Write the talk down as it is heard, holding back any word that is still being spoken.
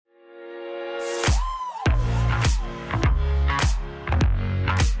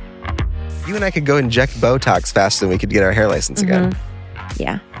You and I could go inject Botox faster than we could get our hair license again.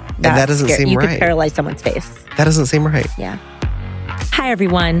 Yeah. And that doesn't seem you right. You could paralyze someone's face. That doesn't seem right. Yeah. Hi,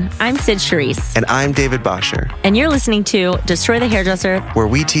 everyone. I'm Sid Charisse. And I'm David Bosher. And you're listening to Destroy the Hairdresser, where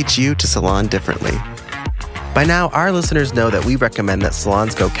we teach you to salon differently. By now, our listeners know that we recommend that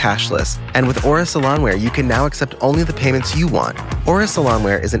salons go cashless. And with Aura Salonware, you can now accept only the payments you want. Aura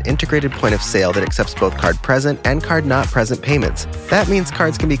Salonware is an integrated point of sale that accepts both card present and card not present payments. That means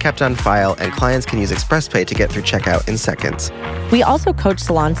cards can be kept on file and clients can use ExpressPay to get through checkout in seconds. We also coach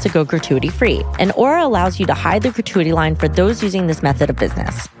salons to go gratuity-free, and Aura allows you to hide the gratuity line for those using this method of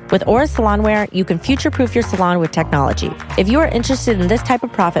business. With Aura Salonware, you can future-proof your salon with technology. If you are interested in this type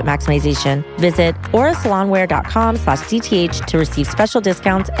of profit maximization, visit aurasalonware.com/DTH to receive special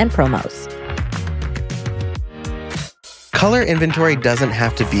discounts and promos. Color inventory doesn't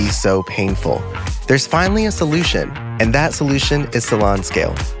have to be so painful. There's finally a solution, and that solution is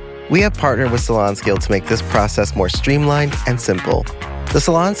SalonScale. We have partnered with SalonScale to make this process more streamlined and simple. The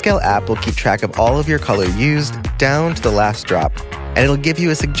SalonScale app will keep track of all of your color used down to the last drop, and it'll give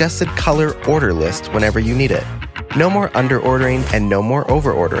you a suggested color order list whenever you need it. No more under-ordering and no more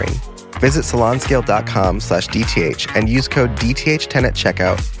over-ordering. Visit salonscale.com/DTH and use code DTH10 at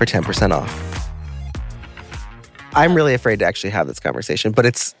checkout for 10% off. I'm really afraid to actually have this conversation,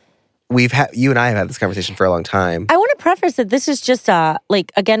 but you and I have had this conversation for a long time. I want to preface that this is just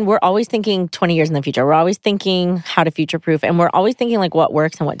again, we're always thinking 20 years in the future. We're always thinking how to future-proof, and we're always thinking like what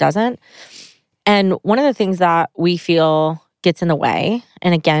works and what doesn't. And one of the things that we feel gets in the way,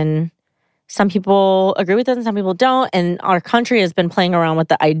 and again, some people agree with us and some people don't, and our country has been playing around with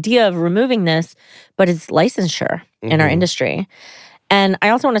the idea of removing this, but it's licensure in our industry. And I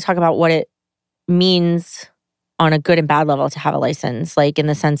also want to talk about what it means on a good and bad level to have a license, like in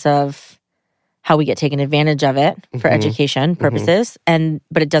the sense of how we get taken advantage of it for education purposes,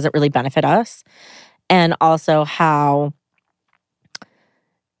 but it doesn't really benefit us. And also how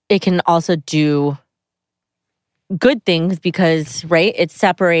it can also do good things because, right, it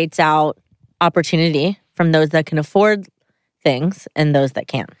separates out opportunity from those that can afford things and those that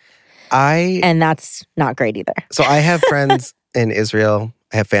can't. And that's not great either. So I have friends in Israel.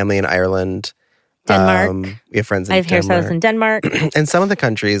 I have family in Ireland. Denmark. We have friends in Denmark. I have hairstylists in Denmark. And some of the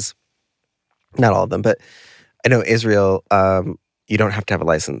countries, not all of them, but I know Israel, you don't have to have a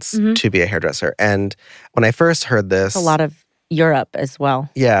license to be a hairdresser. And when I first heard this... A lot of Europe as well.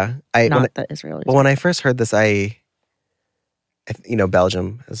 Yeah. Not the Israelis. Well, when I first heard this, Belgium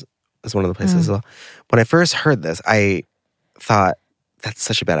is one of the places as well. When I first heard this, I thought, that's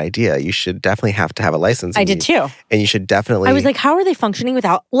such a bad idea. You should definitely have to have a license. I did too. And you should definitely... I was like, how are they functioning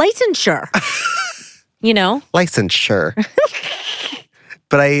without licensure? Licensure.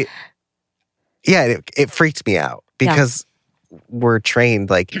 But it freaked me out because we're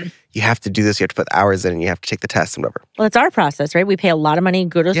trained, like, you have to do this, you have to put hours in, and you have to take the test and whatever. Well, it's our process, right? We pay a lot of money,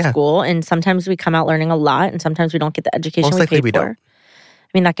 go to school, and sometimes we come out learning a lot, and sometimes we don't get the education Most we likely paid we for. don't.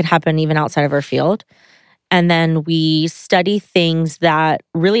 I mean, that could happen even outside of our field. And then we study things that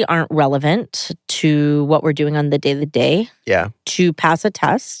really aren't relevant to what we're doing on the day-to-day to pass a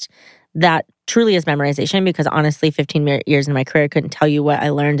test that truly is memorization, because honestly, 15 years in my career, I couldn't tell you what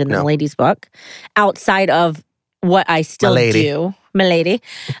I learned in the ladies' book outside of what I still do. My lady.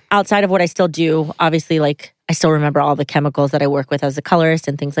 Outside of what I still do, obviously, like, I still remember all the chemicals that I work with as a colorist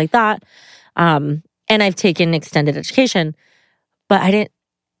and things like that. And I've taken extended education, but I didn't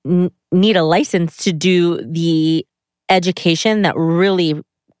need a license to do the education that really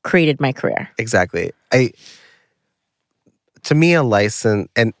created my career. Exactly. To me, a license,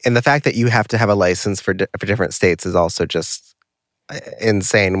 and the fact that you have to have a license for different states is also just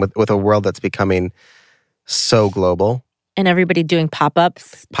insane with a world that's becoming so global. And everybody doing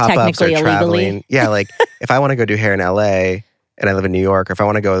pop-ups technically or illegally. Traveling. Yeah, like if I want to go do hair in LA and I live in New York, or if I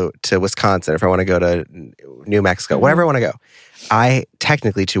want to go to Wisconsin, or if I want to go to New Mexico, wherever I want to go, I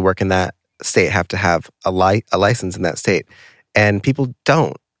technically, to work in that state, have to have a license in that state. And people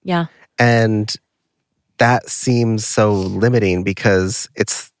don't. Yeah. And that seems so limiting because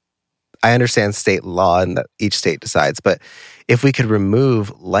I understand state law and that each state decides, but if we could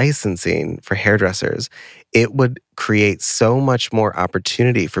remove licensing for hairdressers, it would create so much more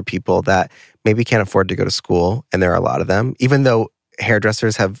opportunity for people that maybe can't afford to go to school, and there are a lot of them, even though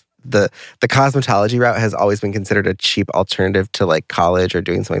hairdressers have the cosmetology route has always been considered a cheap alternative to like college or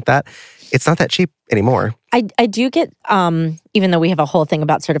doing something like that. It's not that cheap anymore. I do get, even though we have a whole thing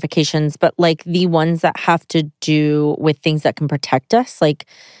about certifications, but like the ones that have to do with things that can protect us, like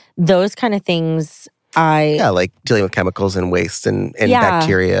those kind of things like dealing with chemicals and waste and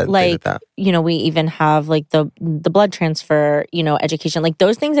bacteria and like, things like that. We even have like the blood transfer, education. Like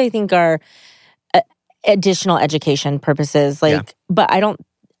those things I think are additional education purposes. Like, but they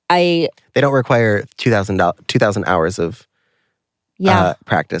don't require 2,000 hours of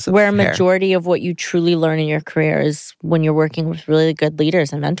practice. Where a majority of what you truly learn in your career is when you're working with really good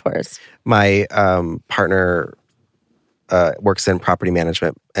leaders and mentors. My partner works in property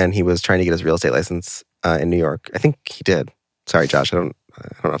management, and he was trying to get his real estate license in New York. I think he did. Sorry, Josh. I don't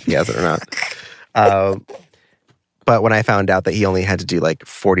know if he has it or not. But when I found out that he only had to do like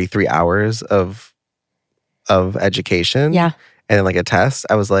 43 hours of education, and then like a test,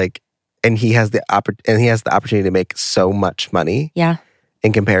 I was like, and he has the opportunity to make so much money.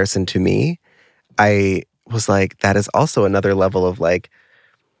 In comparison to me, I was like, that is also another level of like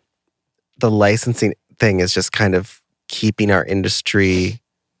the licensing thing is just kind of keeping our industry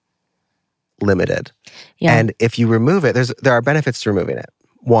limited. And if you remove it, there are benefits to removing it.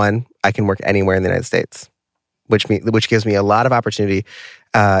 One, I can work anywhere in the United States, which gives me a lot of opportunity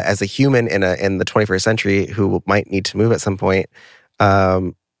as a human in the 21st century who might need to move at some point.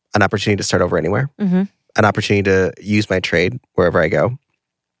 An opportunity to start over anywhere. An opportunity to use my trade wherever I go.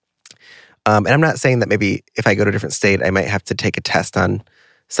 And I'm not saying that maybe if I go to a different state, I might have to take a test on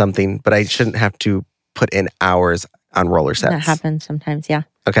something, but I shouldn't have to put in hours on roller sets. That happens sometimes, yeah.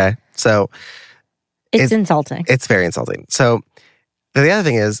 Okay, so it's insulting. It's very insulting. So the other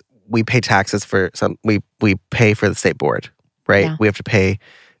thing is we pay taxes for we pay for the state board, right? Yeah. We have to pay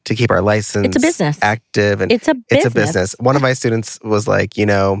to keep our license. It's a business. Active, and it's a business. One of my students was like,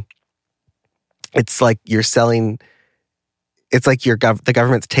 it's like you're selling. It's like the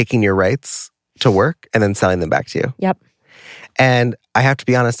government's taking your rights to work and then selling them back to you. Yep. And I have to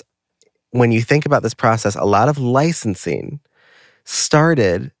be honest, when you think about this process, a lot of licensing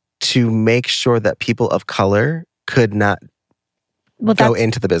started to make sure that people of color could not go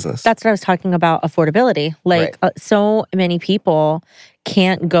into the business. That's what I was talking about, affordability. Like so many people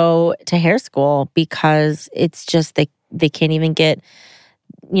can't go to hair school because it's just they can't even get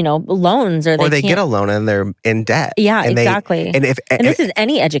loans, or they get a loan and they're in debt. Yeah, and exactly. And this is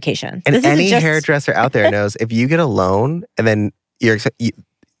any education. And any hairdresser out there knows if you get a loan and then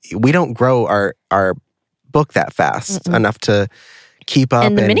we don't grow our book that fast enough to keep up.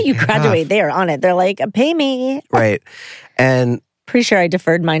 And the minute you graduate, they are on it. They're like, pay me. Right. And pretty sure I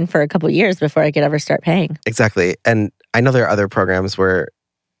deferred mine for a couple of years before I could ever start paying. Exactly. And I know there are other programs where,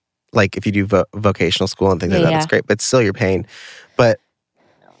 like if you do vocational school and things like that, that's great, but still you're paying. But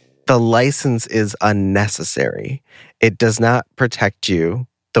the license is unnecessary. It does not protect you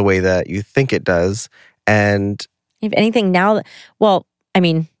the way that you think it does. And if anything now, well, I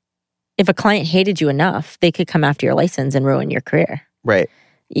mean, if a client hated you enough, they could come after your license and ruin your career. Right.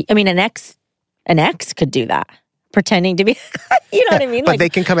 I mean, an ex could do that, pretending to be, you know what I mean? But they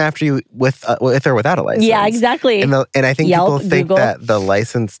can come after you with or without a license. Yeah, exactly. And I think Yelp, people think Google. That the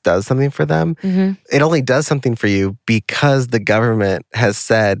license does something for them. Mm-hmm. It only does something for you because the government has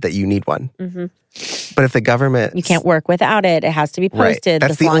said that you need one. Mm-hmm. But if the government... You can't work without it. It has to be posted.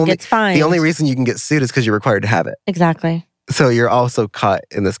 That's the salon gets fined. The only reason you can get sued is because you're required to have it. Exactly. So you're also caught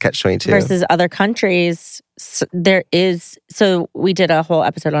in this catch-22. Versus other countries, so we did a whole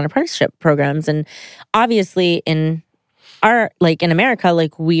episode on apprenticeship programs, and obviously in America,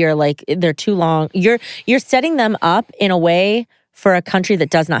 we are like, they're too long. You're setting them up in a way for a country that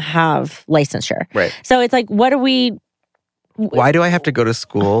does not have licensure. Right. So it's like, what are we... Why do I have to go to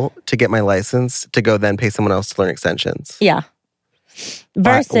school to get my license to go then pay someone else to learn extensions? Yeah.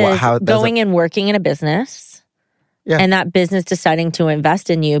 Versus going and working in a business. Yeah. And that business deciding to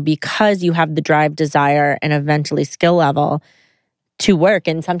invest in you because you have the drive, desire, and eventually skill level to work.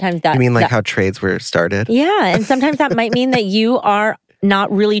 And sometimes that... You mean how trades were started? Yeah. And sometimes that might mean that you are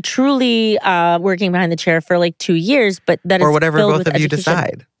not really truly working behind the chair for 2 years, but that is or whatever both of education. You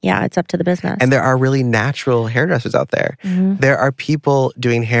decide. Yeah, it's up to the business. And there are really natural hairdressers out there. Mm-hmm. There are people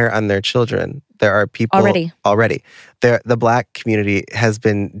doing hair on their children. There are people already. The Black community has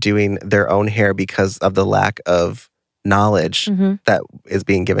been doing their own hair because of the lack of knowledge that is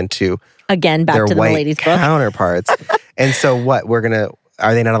being given to again back their to the white ladies' book counterparts. And so what?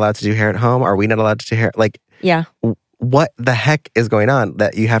 Are they not allowed to do hair at home? Are we not allowed to do hair? Yeah. What the heck is going on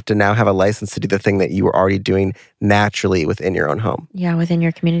that you have to now have a license to do the thing that you were already doing naturally within your own home? Yeah, within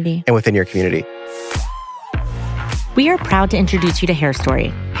your community. And within your community. We are proud to introduce you to Hair Story.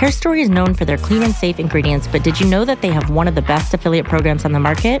 Hair Story is known for their clean and safe ingredients, but did you know that they have one of the best affiliate programs on the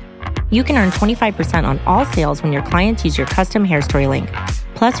market? You can earn 25% on all sales when your clients use your custom Hair Story link,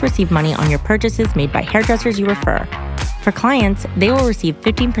 plus receive money on your purchases made by hairdressers you refer. For clients, they will receive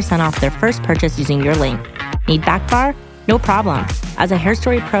 15% off their first purchase using your link. Need back bar? No problem. As a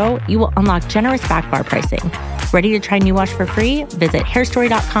Hairstory Pro, you will unlock generous back bar pricing. Ready to try New Wash for free? Visit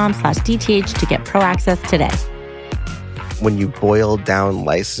hairstory.com/DTH to get pro access today. When you boil down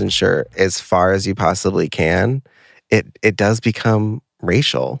licensure as far as you possibly can, it does become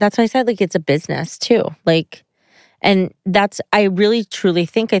racial. That's why I said, like, it's a business too. Like, and that's, I really truly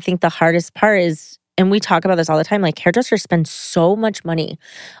think the hardest part is, and we talk about this all the time, like hairdressers spend so much money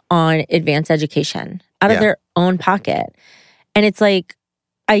on advanced education out of their own pocket. And it's like,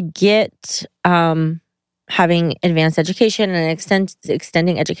 I get having advanced education and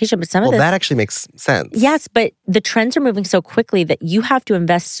extending education, but some of this... Well, that actually makes sense. Yes, but the trends are moving so quickly that you have to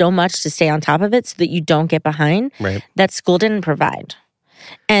invest so much to stay on top of it so that you don't get behind. Right. That school didn't provide.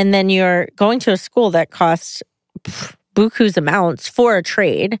 And then you're going to a school that costs buku's amounts for a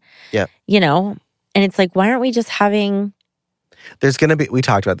trade. Yeah. You know, and it's like, why aren't we just having... There's going to be... We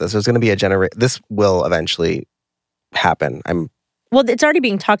talked about this. There's going to be this will eventually happen. Well, it's already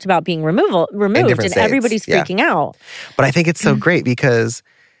being talked about being removed, and states. Everybody's freaking out. But I think it's so great because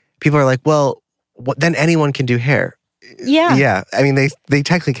people are like, well, then anyone can do hair. Yeah. Yeah. I mean, they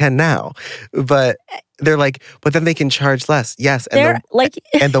technically can now. But they're like, but then they can charge less. Yes. And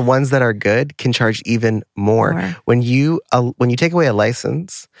and the ones that are good can charge even more. When you take away a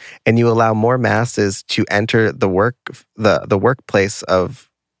license and you allow more masses to enter the workplace of,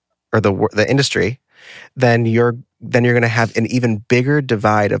 or the industry, then you're going to have an even bigger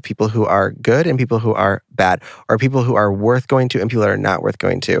divide of people who are good and people who are bad, or people who are worth going to and people that are not worth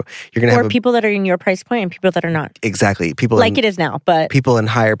going to. You're going to have people that are in your price point and people that are not. Exactly. People like it is now, but people in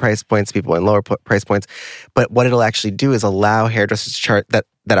higher price points, people in lower price points. But what it'll actually do is allow hairdressers to charge that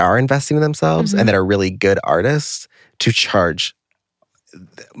are investing in themselves and that are really good artists to charge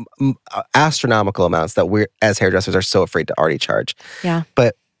astronomical amounts that we as hairdressers are so afraid to already charge. Yeah.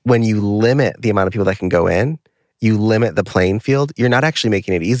 But when you limit the amount of people that can go in, you limit the playing field, you're not actually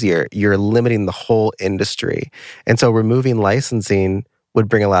making it easier. You're limiting the whole industry. And so removing licensing would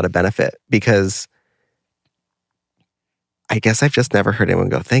bring a lot of benefit because I guess I've just never heard anyone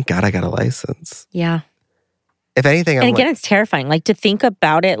go, thank God I got a license. Yeah. If anything, and again, it's terrifying. Like to think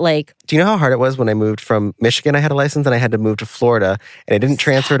about it, like... Do you know how hard it was when I moved from Michigan? I had a license and I had to move to Florida and I didn't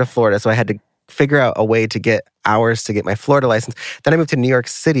transfer to Florida. So I had to figure out a way to get hours to get my Florida license. Then I moved to New York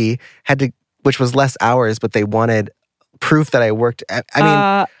City, which was less hours, but they wanted proof that I worked.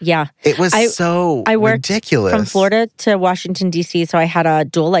 Yeah. It was I worked ridiculous. From Florida to Washington, D.C., so I had a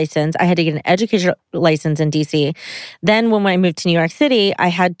dual license. I had to get an educational license in D.C. Then when I moved to New York City, I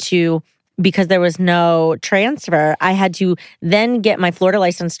had to, because there was no transfer, I had to then get my Florida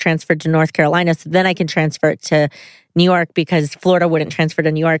license transferred to North Carolina, so then I can transfer it to New York because Florida wouldn't transfer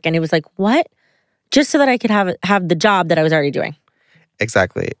to New York. And it was like, what? Just so that I could have the job that I was already doing.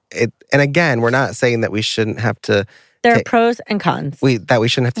 Exactly. And again, we're not saying that we shouldn't have to... There are pros and cons. That we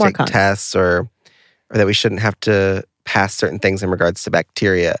shouldn't have to take tests or that we shouldn't have to pass certain things in regards to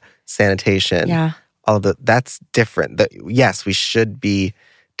bacteria, sanitation. Yeah. All of that's different. Yes, we should be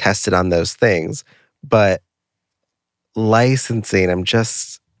tested on those things. But licensing,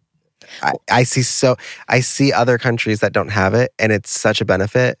 I see other countries that don't have it and it's such a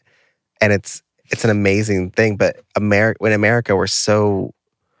benefit and it's an amazing thing. But in America,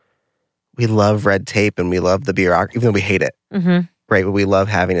 we love red tape and we love the bureaucracy, even though we hate it, right? But we love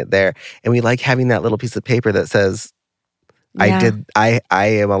having it there. And we like having that little piece of paper that says, I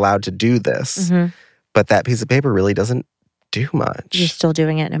am allowed to do this. But that piece of paper really doesn't do much. You're still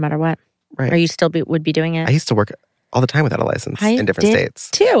doing it no matter what. Right. Or you still would be doing it. I used to work all the time without a license in different states.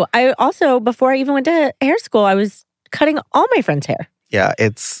 Too. I also, before I even went to hair school, I was cutting all my friends' hair. Yeah,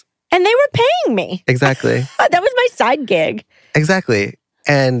 and they were paying me. Exactly. That was my side gig. Exactly.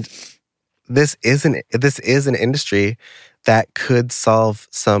 And this is an industry that could solve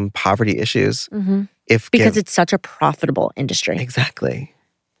some poverty issues because it's such a profitable industry. Exactly.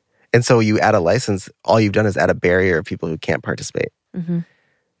 And so you add a license, all you've done is add a barrier of people who can't participate in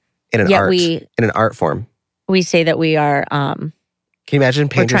an art form. We say that we are. Can you imagine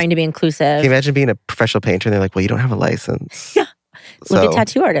painters? We're trying to be inclusive. Can you imagine being a professional painter and they're like, well, you don't have a license. Yeah. Look at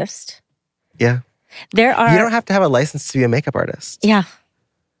tattoo artists. Yeah. You don't have to have a license to be a makeup artist. Yeah.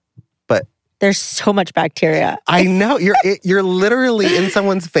 But there's so much bacteria. I know. You're literally in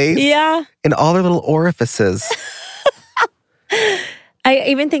someone's face. Yeah. In all their little orifices. I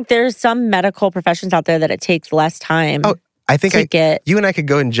even think there's some medical professions out there that it takes less time. Oh, I think you and I could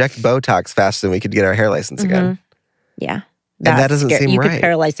go inject Botox faster than we could get our hair license again. Yeah. And that doesn't seem right. You could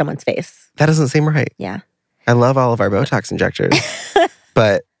paralyze someone's face. That doesn't seem right. Yeah. I love all of our Botox injectors.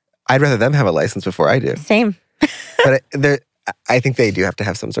 But I'd rather them have a license before I do. Same. But I think they do have to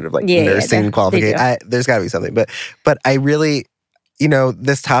have some sort of like nursing qualification. There's got to be something. But I really,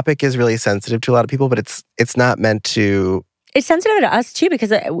 this topic is really sensitive to a lot of people, but it's not meant to. It's sensitive to us too,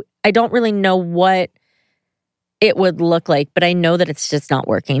 because I don't really know what it would look like, but I know that it's just not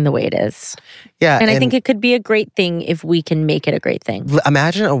working the way it is. Yeah. And I think it could be a great thing if we can make it a great thing.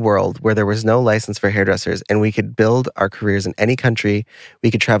 Imagine a world where there was no license for hairdressers and we could build our careers in any country. We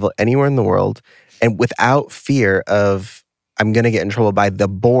could travel anywhere in the world and without fear of, I'm going to get in trouble by the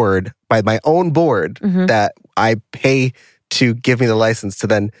board, by my own board that I pay to give me the license to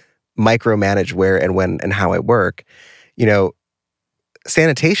then micromanage where and when and how I work.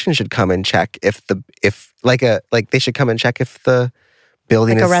 Sanitation should come and check if they should come and check if the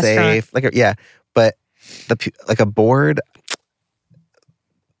building is safe. But a board,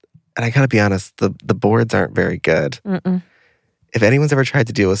 and I gotta be honest, the boards aren't very good. Mm-mm. If anyone's ever tried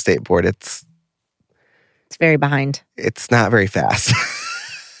to deal with state board, it's very behind. It's not very fast.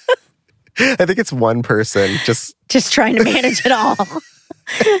 I think it's one person just trying to manage it all.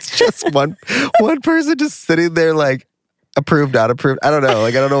 It's just one person just sitting there like, approved, not approved. I don't know.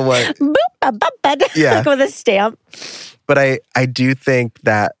 I don't know what. Boop, yeah. Like with a stamp. But I do think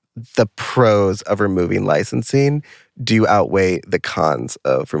that the pros of removing licensing do outweigh the cons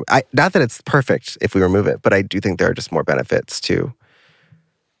of. Not that it's perfect if we remove it, but I do think there are just more benefits to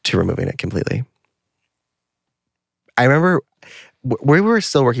removing it completely. I remember we were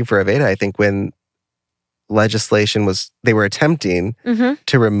still working for Aveda, I think, when legislation they were attempting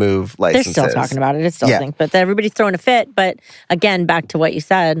to remove licenses. They're still talking about it. It's still a thing. But everybody's throwing a fit. But again, back to what you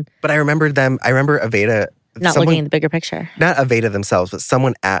said. But I remember Aveda. Looking at the bigger picture. Not Aveda themselves, but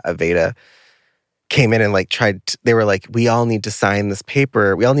someone at Aveda came in and they were like, we all need to sign this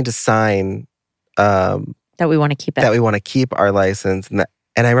paper. We all need to sign. That we want to keep it. That we want to keep our license.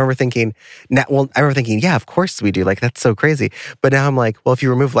 And I remember thinking, yeah, of course we do. Like, that's so crazy. But now I'm like, well, if you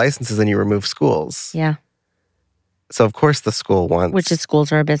remove licenses, then you remove schools. Yeah. So of course the school wants... Which is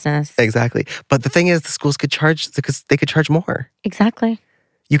schools are a business. Exactly. But the thing is, the schools could charge, because they could charge more. Exactly.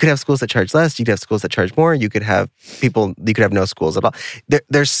 You could have schools that charge less. You could have schools that charge more. You could have no schools at all.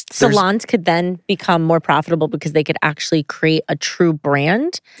 Salons could then become more profitable because they could actually create a true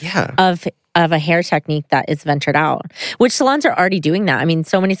brand of a hair technique that is ventured out. Which salons are already doing that. I mean,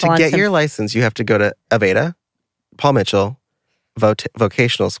 so many salons... To get your license, you have to go to Aveda, Paul Mitchell,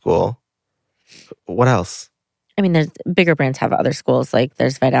 vocational school. What else? I mean, there's bigger brands have other schools, like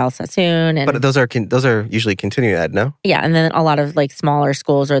there's Vidal Sassoon, and but those are usually continuing ed, no? Yeah, and then a lot of like smaller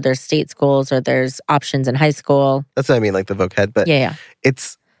schools, or there's state schools, or there's options in high school. That's what I mean, like the voc ed. But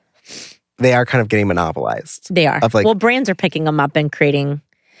they are kind of getting monopolized. They are. Brands are picking them up and creating.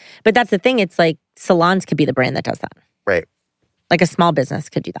 But that's the thing. It's like salons could be the brand that does that, right? Like a small business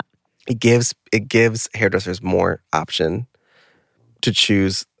could do that. It gives hairdressers more option to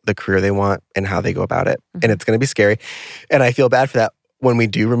choose the career they want and how they go about it. And it's going to be scary. And I feel bad for that when we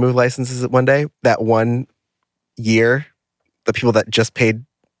do remove licenses one day. That 1 year, the people that just paid,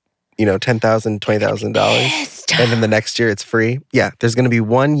 $10,000, $20,000, and then the next year it's free. Yeah, there's going to be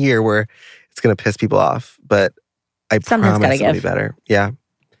 1 year where it's going to piss people off, but I promise it'll be better. Yeah.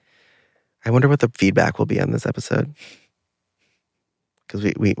 I wonder what the feedback will be on this episode. Because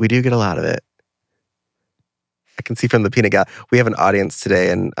we do get a lot of it. I can see from the peanut gallery. We have an audience today,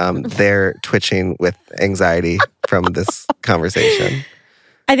 and they're twitching with anxiety from this conversation.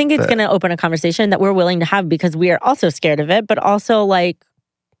 I think it's going to open a conversation that we're willing to have because we are also scared of it, but also like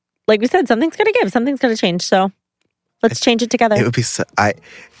we said, something's going to give, something's going to change. So let's change it together. It would be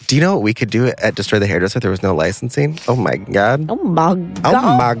do you know what we could do at Destroy the Hairdresser if there was no licensing? Oh my God. Oh my God.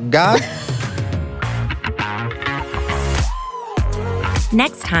 Oh my God.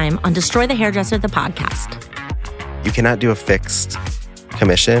 Next time on Destroy the Hairdresser, the podcast. You cannot do a fixed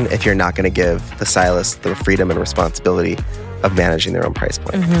commission if you're not going to give the stylist the freedom and responsibility of managing their own price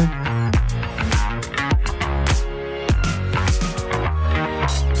point.